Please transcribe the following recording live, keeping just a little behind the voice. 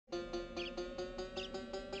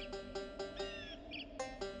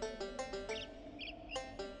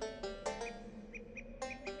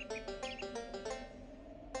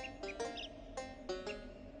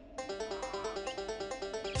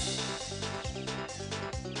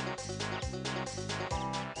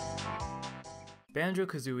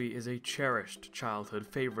Banjo-Kazooie is a cherished childhood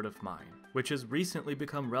favorite of mine, which has recently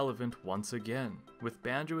become relevant once again, with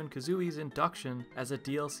Banjo and Kazooie's induction as a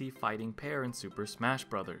DLC fighting pair in Super Smash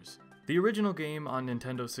Bros. The original game on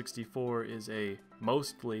Nintendo 64 is a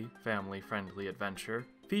mostly family-friendly adventure,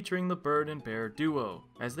 featuring the bird and bear duo,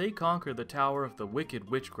 as they conquer the tower of the wicked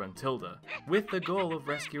witch Gruntilda, with the goal of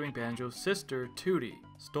rescuing Banjo's sister, Tootie,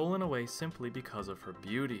 stolen away simply because of her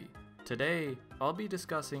beauty. Today, I'll be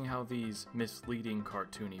discussing how these misleading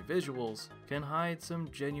cartoony visuals can hide some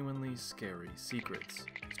genuinely scary secrets.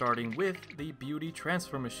 Starting with the beauty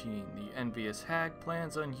transfer machine the envious hag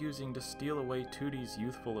plans on using to steal away Tootie's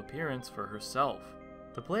youthful appearance for herself.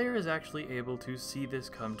 The player is actually able to see this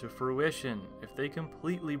come to fruition if they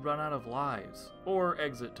completely run out of lives, or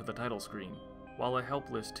exit to the title screen, while a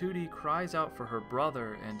helpless Tootie cries out for her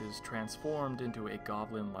brother and is transformed into a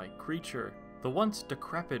goblin-like creature. The once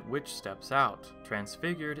decrepit witch steps out,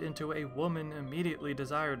 transfigured into a woman immediately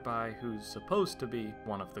desired by who's supposed to be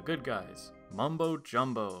one of the good guys, Mumbo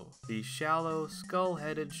Jumbo, the shallow,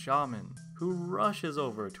 skull-headed shaman, who rushes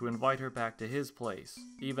over to invite her back to his place,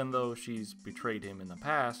 even though she's betrayed him in the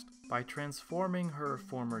past, by transforming her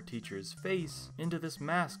former teacher's face into this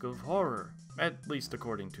mask of horror, at least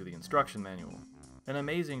according to the instruction manual. An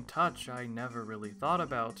amazing touch I never really thought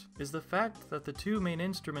about is the fact that the two main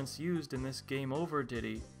instruments used in this game over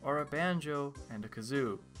ditty are a banjo and a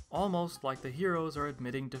kazoo, almost like the heroes are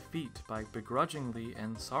admitting defeat by begrudgingly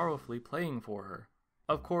and sorrowfully playing for her.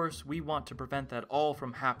 Of course, we want to prevent that all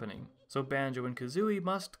from happening, so Banjo and Kazooie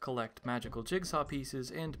must collect magical jigsaw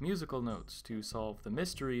pieces and musical notes to solve the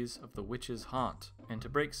mysteries of the witch's haunt, and to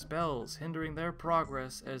break spells hindering their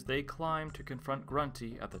progress as they climb to confront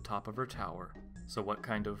Grunty at the top of her tower. So what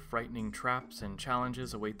kind of frightening traps and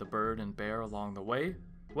challenges await the bird and bear along the way?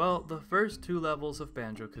 Well, the first two levels of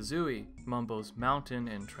Banjo-Kazooie, Mumbo's Mountain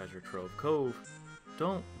and Treasure Trove Cove,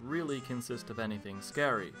 don't really consist of anything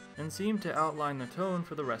scary, and seem to outline the tone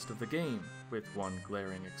for the rest of the game, with one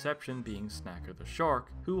glaring exception being Snacker the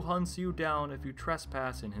Shark, who hunts you down if you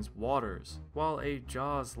trespass in his waters, while a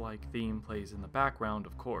Jaws-like theme plays in the background,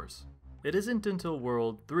 of course. It isn't until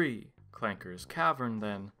World 3, Clanker's Cavern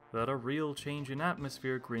then, that a real change in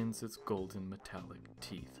atmosphere grins its golden metallic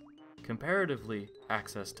teeth. Comparatively,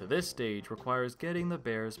 access to this stage requires getting the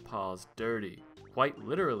bear's paws dirty, quite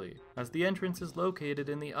literally, as the entrance is located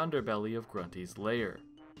in the underbelly of Grunty's lair.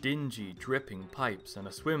 Dingy, dripping pipes and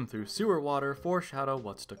a swim through sewer water foreshadow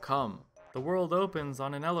what's to come. The world opens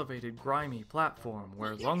on an elevated, grimy platform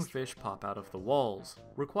where lungfish pop out of the walls,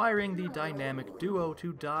 requiring the dynamic duo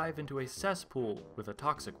to dive into a cesspool with a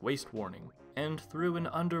toxic waste warning, and through an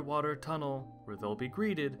underwater tunnel where they'll be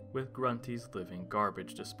greeted with Grunty's living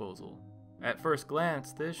garbage disposal. At first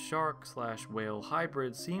glance, this shark/whale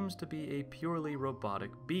hybrid seems to be a purely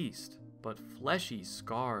robotic beast, but fleshy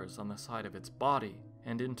scars on the side of its body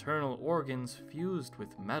and internal organs fused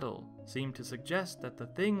with metal seem to suggest that the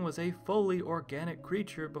thing was a fully organic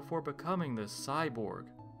creature before becoming this cyborg.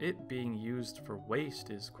 It being used for waste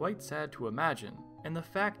is quite sad to imagine, and the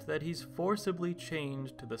fact that he's forcibly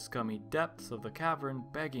chained to the scummy depths of the cavern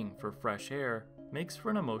begging for fresh air makes for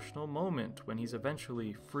an emotional moment when he's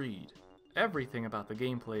eventually freed. Everything about the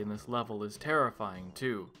gameplay in this level is terrifying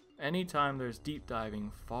too. Anytime there's deep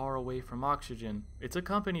diving far away from oxygen, it's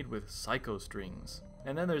accompanied with psycho strings.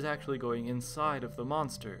 And then there's actually going inside of the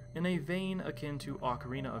monster, in a vein akin to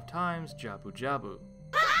Ocarina of Time's Jabu Jabu.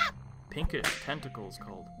 Pinkish tentacles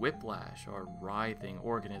called whiplash are writhing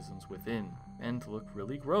organisms within, and look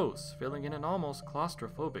really gross, filling in an almost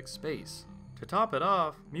claustrophobic space. To top it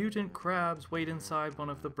off, mutant crabs wait inside one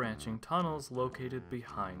of the branching tunnels located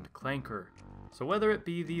behind Clanker. So whether it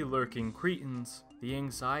be the lurking cretins, the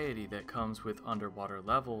anxiety that comes with underwater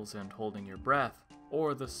levels and holding your breath,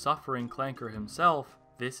 or the suffering Clanker himself,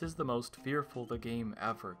 this is the most fearful the game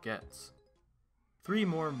ever gets. 3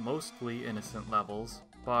 more mostly innocent levels,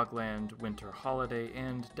 Bogland, Winter Holiday,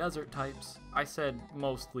 and Desert types, I said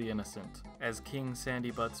mostly innocent, as King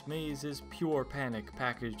Sandybutt's Maze is pure panic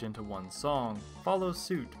packaged into one song, follow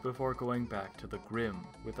suit before going back to the grim,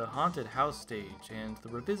 with a haunted house stage and the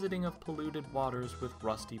revisiting of polluted waters with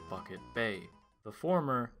Rusty Bucket Bay. The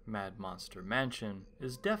former, Mad Monster Mansion,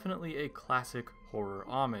 is definitely a classic horror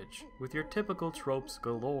homage, with your typical tropes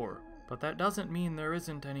galore, but that doesn't mean there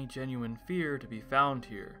isn't any genuine fear to be found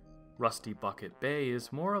here. Rusty Bucket Bay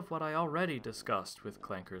is more of what I already discussed with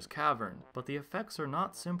Clanker's Cavern, but the effects are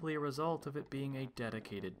not simply a result of it being a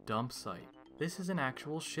dedicated dump site. This is an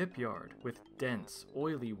actual shipyard, with dense,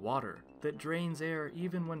 oily water that drains air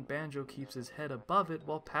even when Banjo keeps his head above it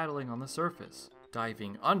while paddling on the surface.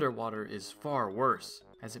 Diving underwater is far worse,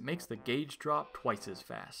 as it makes the gauge drop twice as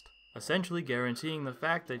fast. essentially guaranteeing the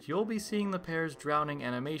fact that you'll be seeing the pair's drowning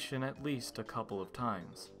animation at least a couple of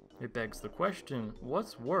times. It begs the question,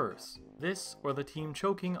 what's worse, this or the team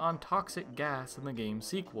choking on toxic gas in the game's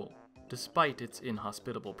sequel? Despite its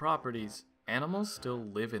inhospitable properties, animals still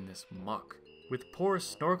live in this muck, with poor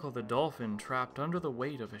Snorkel the dolphin trapped under the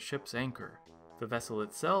weight of a ship's anchor. The vessel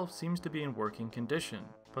itself seems to be in working condition,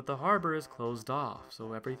 but the harbor is closed off,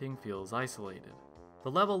 so everything feels isolated.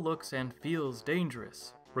 The level looks and feels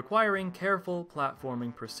dangerous, requiring careful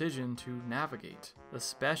platforming precision to navigate,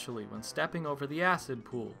 especially when stepping over the acid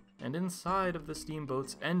pool and inside of the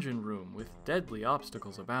steamboat's engine room with deadly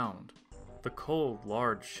obstacles abound. The cold,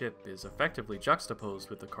 large ship is effectively juxtaposed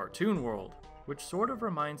with the cartoon world, which sort of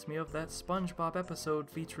reminds me of that SpongeBob episode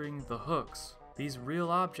featuring the hooks, these real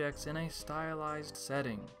objects in a stylized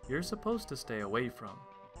setting you're supposed to stay away from.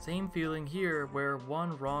 Same feeling here, where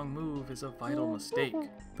one wrong move is a vital mistake,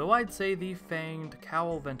 though I'd say the fanged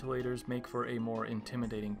cowl ventilators make for a more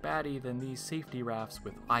intimidating baddie than these safety rafts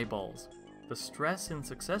with eyeballs. The stress in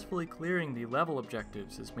successfully clearing the level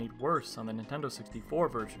objectives is made worse on the Nintendo 64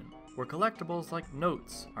 version, where collectibles like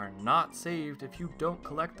notes are not saved if you don't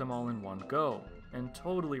collect them all in one go, and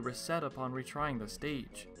totally reset upon retrying the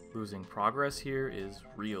stage. Losing progress here is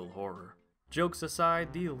real horror. Jokes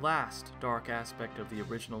aside, the last dark aspect of the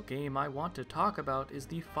original game I want to talk about is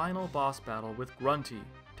the final boss battle with Grunty,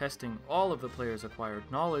 testing all of the player's acquired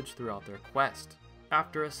knowledge throughout their quest.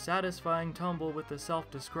 After a satisfying tumble with the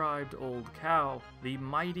self-described old cow, the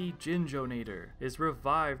mighty Jinjonator is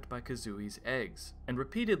revived by Kazooie's eggs, and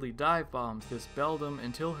repeatedly dive bombs this beldam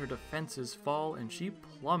until her defenses fall and she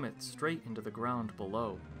plummets straight into the ground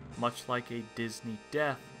below. Much like a Disney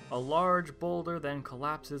death, a large boulder then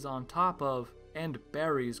collapses on top of and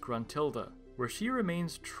buries Gruntilda, where she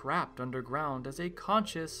remains trapped underground as a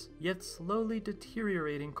conscious, yet slowly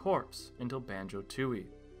deteriorating corpse until Banjo-Tooie.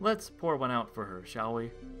 Let's pour one out for her, shall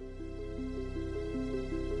we?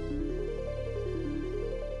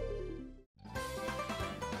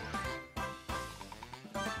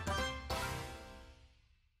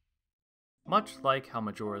 Much like how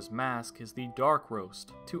Majora's Mask is the dark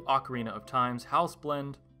roast to Ocarina of Time's house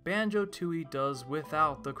blend, Banjo-Tooie does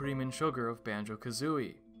without the cream and sugar of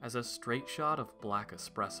Banjo-Kazooie, as a straight shot of black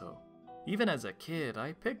espresso. Even as a kid,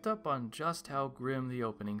 I picked up on just how grim the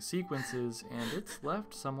opening sequence is, and it's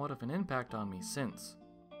left somewhat of an impact on me since.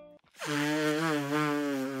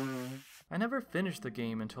 I never finished the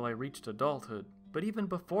game until I reached adulthood, but even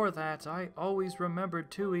before that, I always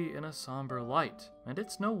remembered Tooie in a somber light, and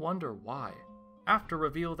it's no wonder why. After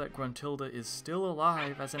reveal that Gruntilda is still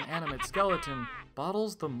alive as an animate skeleton,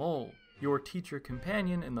 Bottles the Mole, your teacher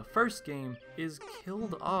companion in the first game, is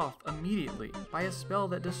killed off immediately by a spell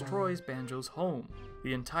that destroys Banjo's home.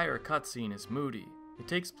 The entire cutscene is moody. It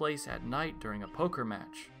takes place at night during a poker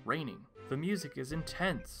match, raining. The music is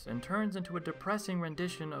intense and turns into a depressing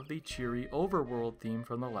rendition of the cheery overworld theme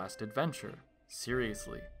from the last adventure.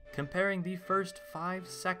 Seriously, comparing the first 5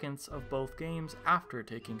 seconds of both games after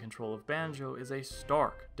taking control of Banjo is a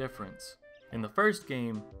stark difference. In the first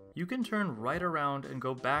game, you can turn right around and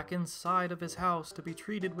go back inside of his house to be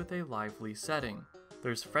treated with a lively setting.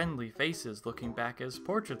 There's friendly faces looking back as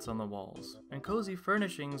portraits on the walls, and cozy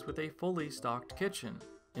furnishings with a fully stocked kitchen.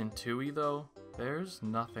 In Tooie though, there's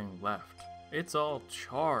nothing left. It's all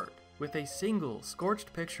charred, with a single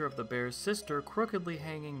scorched picture of the bear's sister crookedly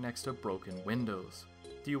hanging next to broken windows.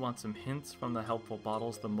 Do you want some hints from the helpful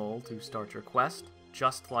Bottles the Mole to start your quest,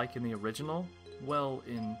 just like in the original? Well,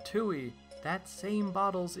 in Tooie, that same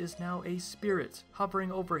Bottles is now a spirit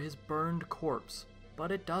hovering over his burned corpse.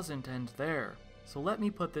 But it doesn't end there, so let me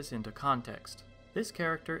put this into context. This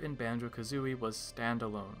character in Banjo-Kazooie was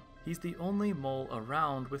standalone. He's the only mole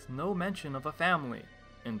around with no mention of a family.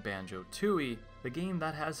 In Banjo-Tooie, the game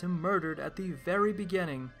that has him murdered at the very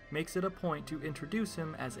beginning makes it a point to introduce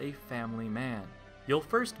him as a family man. You'll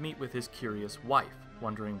first meet with his curious wife,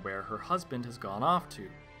 wondering where her husband has gone off to.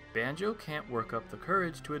 Banjo can't work up the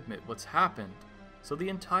courage to admit what's happened, so the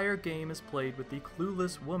entire game is played with the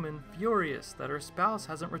clueless woman furious that her spouse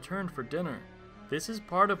hasn't returned for dinner. This is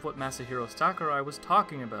part of what Masahiro Sakurai was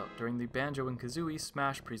talking about during the Banjo and Kazooie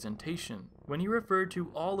Smash presentation, when he referred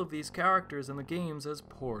to all of these characters in the games as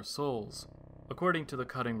poor souls. According to the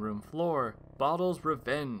cutting room floor, Bottles'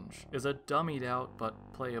 Revenge is a dummied out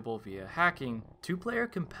but playable via hacking 2-player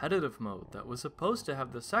competitive mode that was supposed to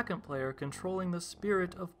have the second player controlling the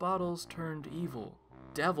spirit of Bottles turned evil.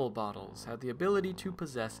 Devil Bottles had the ability to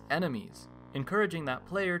possess enemies, encouraging that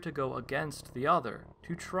player to go against the other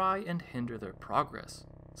to try and hinder their progress.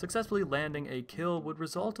 Successfully landing a kill would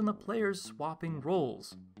result in the players swapping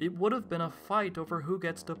roles. It would have been a fight over who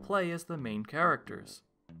gets to play as the main characters.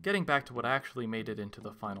 getting back to what actually made it into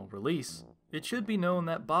the final release, it should be known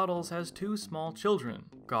that Bottles has two small children,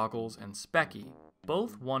 Goggles and Specky.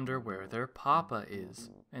 Both wonder where their papa is,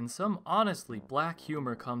 and some honestly black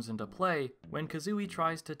humor comes into play when Kazooie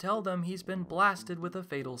tries to tell them he's been blasted with a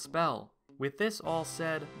fatal spell. With this all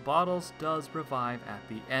said, Bottles does revive at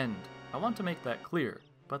the end. I want to make that clear,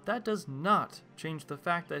 but that does not change the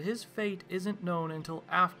fact that his fate isn't known until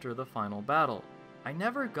after the final battle. I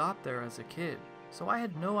never got there as a kid, so I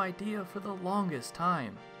had no idea for the longest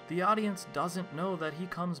time. The audience doesn't know that he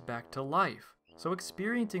comes back to life, so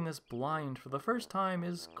experiencing this blind for the first time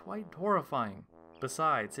is quite horrifying.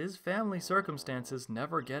 Besides, his family circumstances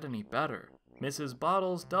never get any better. Mrs.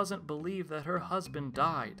 Bottles doesn't believe that her husband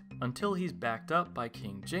died until he's backed up by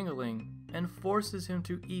King Jingling and forces him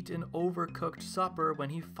to eat an overcooked supper when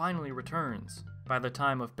he finally returns. By the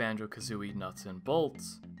time of Banjo-Kazooie Nuts and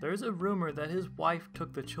Bolts, there's a rumor that his wife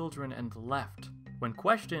took the children and left. When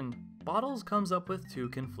questioned, Bottles comes up with two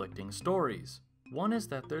conflicting stories. One is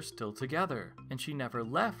that they're still together, and she never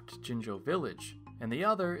left Jinjo Village, and the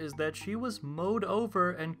other is that she was mowed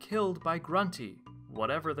over and killed by Grunty.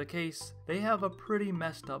 Whatever the case, they have a pretty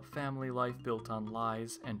messed up family life built on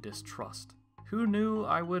lies and distrust. Who knew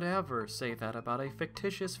I would ever say that about a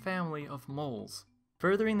fictitious family of moles?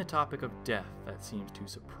 Furthering the topic of death that seems to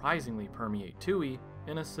surprisingly permeate Tooie,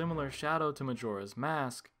 in a similar shadow to Majora's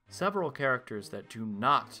Mask, several characters that do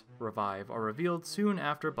not revive are revealed soon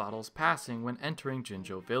after Bottles' passing when entering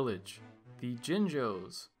Jinjo Village. The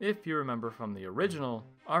Jinjos, if you remember from the original,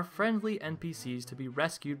 are friendly NPCs to be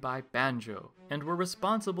rescued by Banjo, and were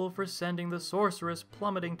responsible for sending the sorceress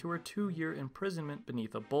plummeting to her 2-year imprisonment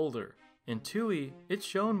beneath a boulder. In Tooie, it's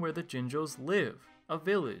shown where the Jinjos live, a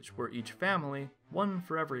village where each family, one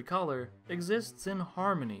for every color, exists in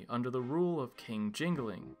harmony under the rule of King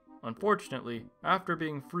Jingling. Unfortunately, after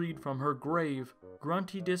being freed from her grave,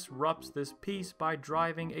 Grunty disrupts this peace by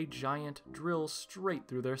driving a giant drill straight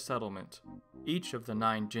through their settlement. Each of the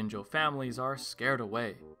 9 Jinjo families are scared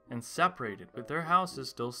away, and separated with their houses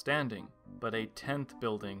still standing, but a 10th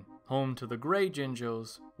building, home to the Grey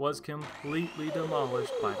Jinjos, was completely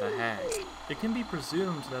demolished by the hag. It can be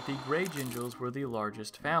presumed that the Grey Jinjos were the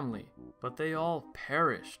largest family, but they all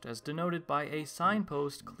perished as denoted by a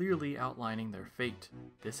signpost clearly outlining their fate.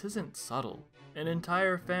 This isn't subtle. An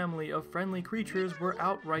entire family of friendly creatures were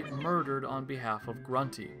outright murdered on behalf of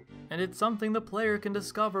Grunty, and it's something the player can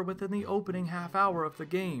discover within the opening half hour of the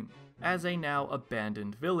game. As a now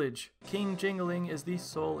abandoned village, King Jingling is the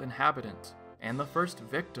sole inhabitant, and the first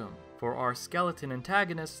victim for our skeleton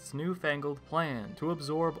antagonist's newfangled plan to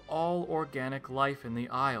absorb all organic life in the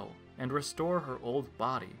Isle and restore her old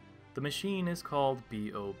body. The machine is called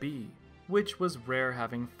BOB, which was Rare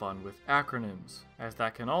having fun with acronyms, as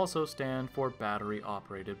that can also stand for Battery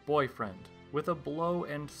Operated Boyfriend, with a blow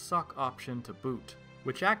and suck option to boot,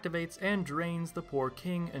 which activates and drains the poor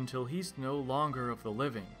king until he's no longer of the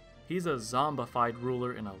living. He's a zombified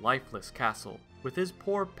ruler in a lifeless castle, with his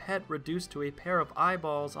poor pet reduced to a pair of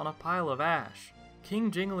eyeballs on a pile of ash. King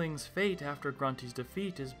Jingling's fate after Grunty's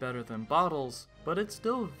defeat is better than Bottles, but it's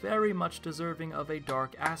still very much deserving of a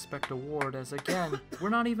Dark Aspect award, as again, we're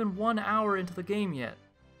not even 1 hour into the game yet.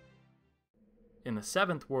 In the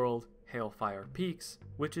 7th world, Hailfire Peaks,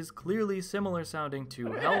 which is clearly similar sounding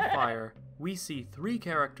to Hellfire, we see 3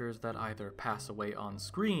 characters that either pass away on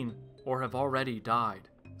screen or have already died.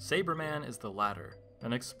 Saberman is the latter,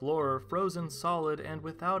 an explorer frozen solid and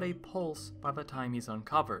without a pulse by the time he's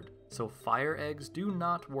uncovered, so fire eggs do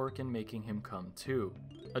not work in making him come to.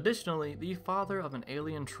 Additionally, the father of an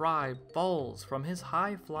alien tribe falls from his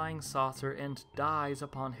high-flying saucer and dies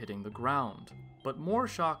upon hitting the ground. But more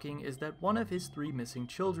shocking is that one of his 3 missing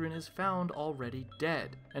children is found already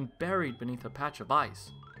dead and buried beneath a patch of ice.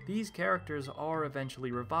 These characters are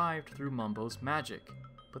eventually revived through Mumbo's magic,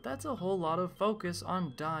 but that's a whole lot of focus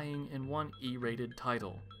on dying in one E-rated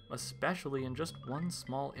title, especially in just one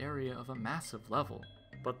small area of a massive level.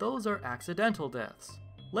 But those are accidental deaths.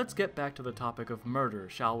 Let's get back to the topic of murder,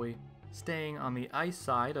 shall we? Staying on the ice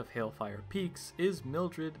side of Hailfire Peaks is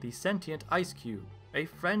Mildred the Sentient Ice Cube, a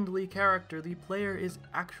friendly character the player is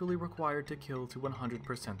actually required to kill to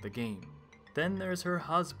 100% the game. Then there's her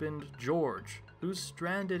husband, George, who's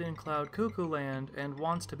stranded in Cloud Cuckoo Land and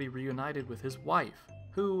wants to be reunited with his wife,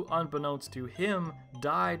 who, unbeknownst to him,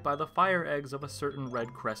 died by the fire eggs of a certain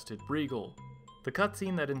red-crested Breagle. The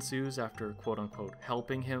cutscene that ensues after quote-unquote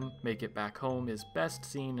helping him make it back home is best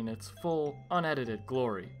seen in its full, unedited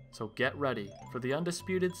glory, so get ready for the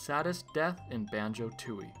undisputed saddest death in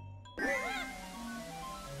Banjo-Tooie.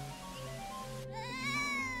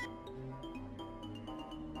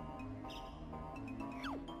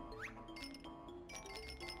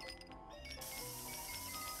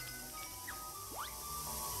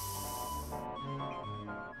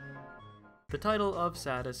 The title of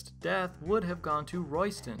Saddest Death would have gone to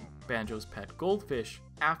Royston, Banjo's pet goldfish,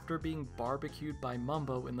 after being barbecued by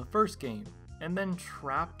Mumbo in the first game, and then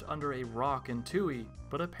trapped under a rock in Tooie,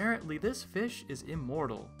 but apparently this fish is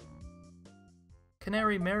immortal.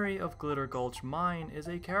 Canary Mary of Glitter Gulch Mine is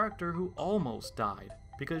a character who almost died,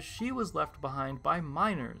 because she was left behind by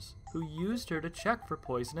miners, who used her to check for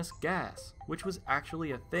poisonous gas, which was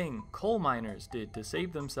actually a thing coal miners did to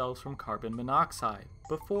save themselves from carbon monoxide,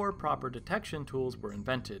 before proper detection tools were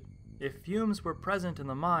invented. If fumes were present in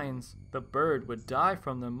the mines, the bird would die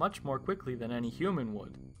from them much more quickly than any human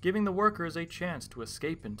would, giving the workers a chance to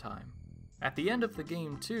escape in time. At the end of the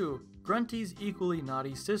game too, Grunty's equally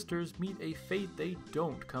naughty sisters meet a fate they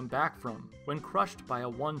don't come back from, when crushed by a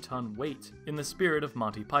 1-ton weight, in the spirit of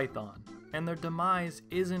Monty Python. And their demise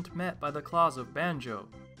isn't met by the claws of Banjo.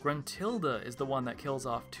 Gruntilda is the one that kills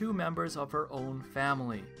off 2 members of her own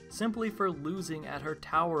family, simply for losing at her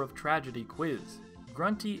Tower of Tragedy quiz.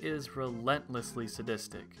 Grunty is relentlessly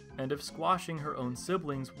sadistic, and if squashing her own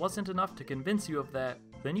siblings wasn't enough to convince you of that,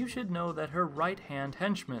 then you should know that her right-hand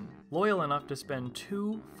henchman, loyal enough to spend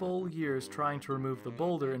 2 full years trying to remove the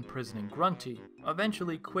boulder imprisoning Grunty,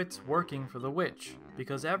 eventually quits working for the witch,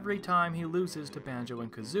 because every time he loses to Banjo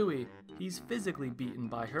and Kazooie, he's physically beaten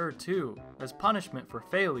by her too, as punishment for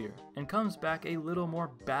failure, and comes back a little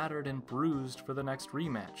more battered and bruised for the next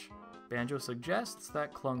rematch. Banjo suggests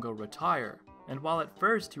that Klungo retire, and while at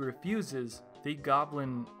first he refuses, the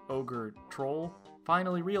goblin ogre troll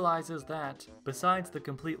finally realizes that, besides the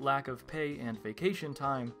complete lack of pay and vacation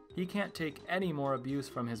time, he can't take any more abuse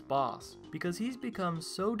from his boss, because he's become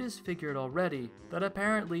so disfigured already that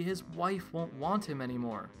apparently his wife won't want him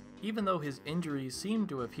anymore. Even though his injuries seem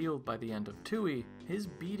to have healed by the end of Tooie, his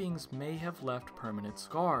beatings may have left permanent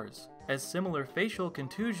scars, as similar facial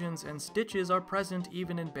contusions and stitches are present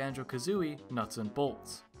even in Banjo-Kazooie Nuts and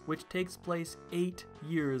Bolts, which takes place 8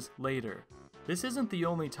 years later. This isn't the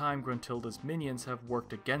only time Gruntilda's minions have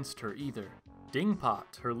worked against her either.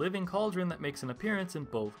 Dingpot, her living cauldron that makes an appearance in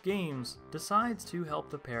both games, decides to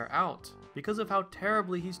help the pair out, because of how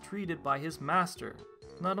terribly he's treated by his master.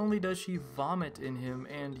 Not only does she vomit in him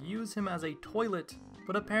and use him as a toilet,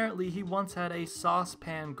 but apparently he once had a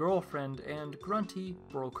saucepan girlfriend and Grunty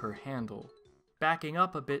broke her handle. Backing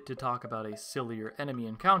up a bit to talk about a sillier enemy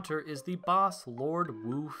encounter is the boss Lord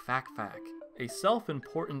Wu Fak Fak, a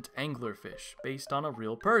self-important anglerfish based on a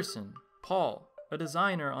real person, Paul, a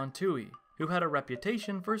designer on Tooie, who had a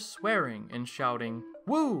reputation for swearing and shouting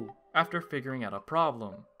 "Woo!" after figuring out a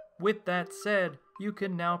problem. With that said, you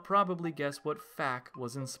can now probably guess what Fak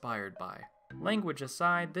was inspired by. Language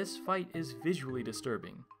aside, this fight is visually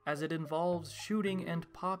disturbing, as it involves shooting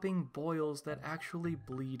and popping boils that actually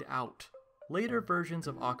bleed out. Later versions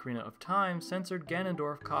of Ocarina of Time censored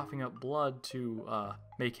Ganondorf coughing up blood to,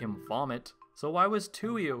 make him vomit, so why was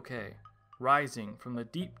Tooie okay? Rising from the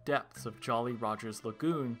deep depths of Jolly Roger's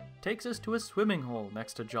lagoon takes us to a swimming hole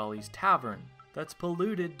next to Jolly's tavern that's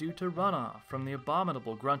polluted due to runoff from the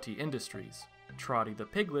abominable Grunty Industries. Trotty the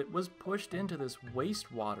piglet was pushed into this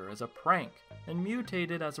wastewater as a prank and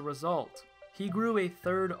mutated as a result. He grew a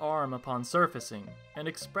 3rd arm upon surfacing, and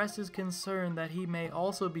expresses concern that he may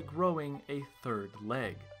also be growing a 3rd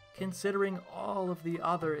leg. Considering all of the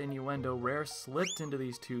other innuendo Rare slipped into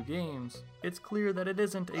these 2 games, it's clear that it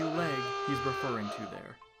isn't a leg he's referring to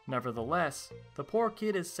there. Nevertheless, the poor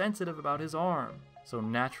kid is sensitive about his arm, so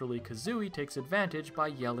naturally Kazooie takes advantage by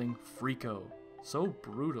yelling "Freako." So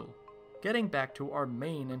brutal. Getting back to our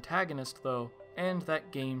main antagonist though, and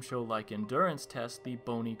that game show-like endurance test the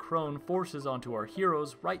bony crone forces onto our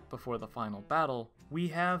heroes right before the final battle, we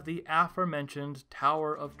have the aforementioned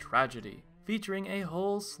Tower of Tragedy, featuring a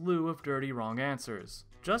whole slew of dirty wrong answers,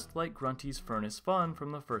 just like Grunty's Furnace Fun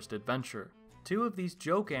from the first adventure. 2 of these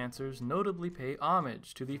joke answers notably pay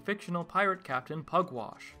homage to the fictional pirate captain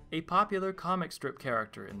Pugwash, a popular comic strip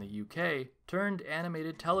character in the UK turned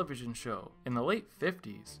animated television show in the late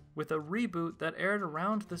 50s, with a reboot that aired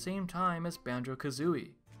around the same time as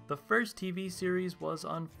Banjo-Kazooie. The first TV series was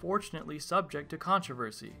unfortunately subject to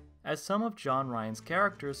controversy, as some of John Ryan's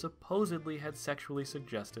characters supposedly had sexually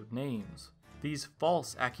suggestive names. These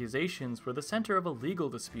false accusations were the center of a legal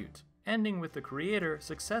dispute, ending with the creator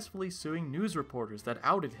successfully suing news reporters that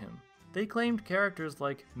outed him. They claimed characters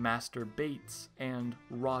like Master Bates and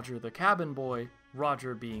Roger the Cabin Boy,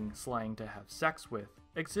 Roger being slang to have sex with,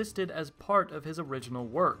 existed as part of his original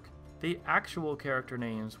work. The actual character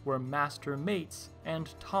names were Master Mates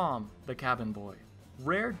and Tom the Cabin Boy.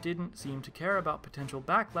 Rare didn't seem to care about potential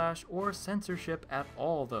backlash or censorship at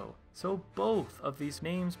all though, so both of these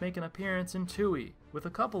names make an appearance in Tooie, with a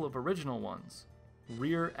couple of original ones.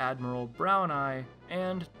 Rear Admiral Brown Eye,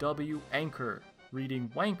 and W. Anchor, reading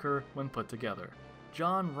wanker when put together.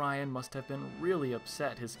 John Ryan must have been really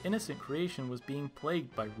upset his innocent creation was being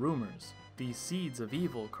plagued by rumors, these seeds of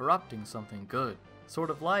evil corrupting something good, sort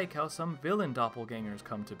of like how some villain doppelgangers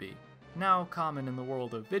come to be. Now common in the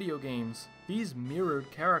world of video games, these mirrored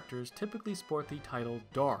characters typically sport the title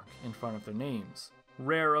Dark in front of their names.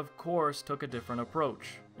 Rare, of course, took a different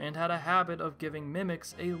approach, and had a habit of giving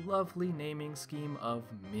mimics a lovely naming scheme of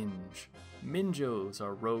Minge. Minjos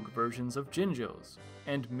are rogue versions of Jinjos,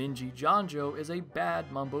 and Minji Jonjo is a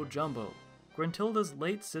bad mumbo-jumbo. Gruntilda's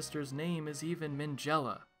late sister's name is even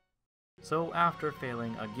Mingella. So after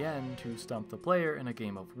failing again to stump the player in a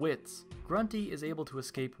game of wits, Grunty is able to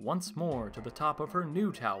escape once more to the top of her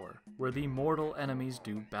new tower, where the mortal enemies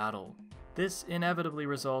do battle. This inevitably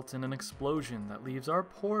results in an explosion that leaves our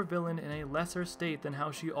poor villain in a lesser state than how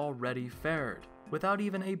she already fared, without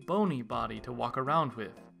even a bony body to walk around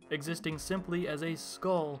with, existing simply as a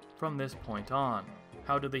skull from this point on.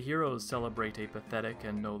 How do the heroes celebrate a pathetic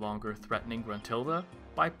and no longer threatening Gruntilda?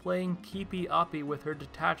 By playing Keepy Uppy with her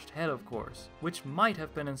detached head, of course, which might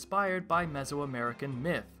have been inspired by Mesoamerican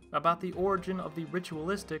myth about the origin of the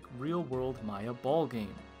ritualistic real-world Maya ball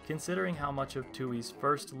game, considering how much of Tooie's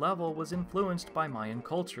first level was influenced by Mayan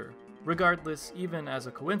culture. Regardless, even as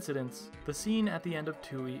a coincidence, the scene at the end of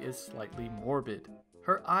Tooie is slightly morbid.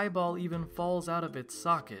 Her eyeball even falls out of its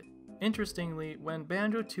socket. Interestingly, when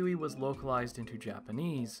Banjo-Tooie was localized into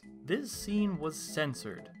Japanese, this scene was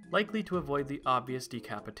censored, likely to avoid the obvious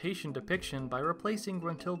decapitation depiction by replacing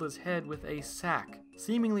Gruntilda's head with a sack,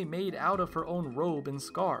 seemingly made out of her own robe and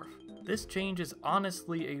scarf. This change is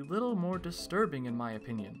honestly a little more disturbing in my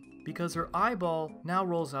opinion, because her eyeball now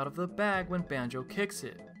rolls out of the bag when Banjo kicks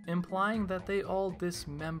it, implying that they all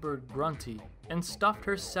dismembered Grunty and stuffed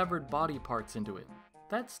her severed body parts into it.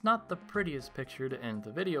 That's not the prettiest picture to end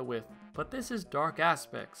the video with, but this is Dark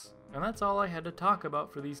Aspects, and that's all I had to talk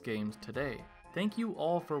about for these games today. Thank you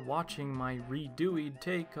all for watching my redoed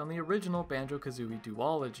take on the original Banjo-Kazooie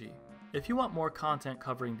duology. If you want more content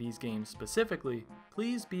covering these games specifically,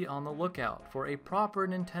 please be on the lookout for a proper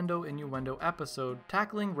Nintendo innuendo episode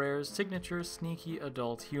tackling Rare's signature sneaky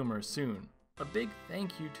adult humor soon. A big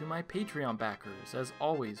thank you to my Patreon backers, as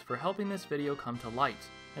always, for helping this video come to light,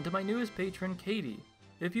 and to my newest patron, Katie.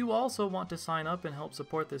 If you also want to sign up and help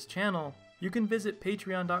support this channel, you can visit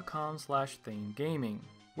patreon.com/ThaneGaming,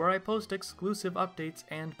 where I post exclusive updates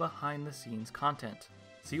and behind-the-scenes content.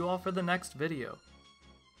 See you all for the next video.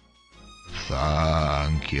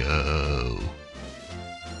 Thank you.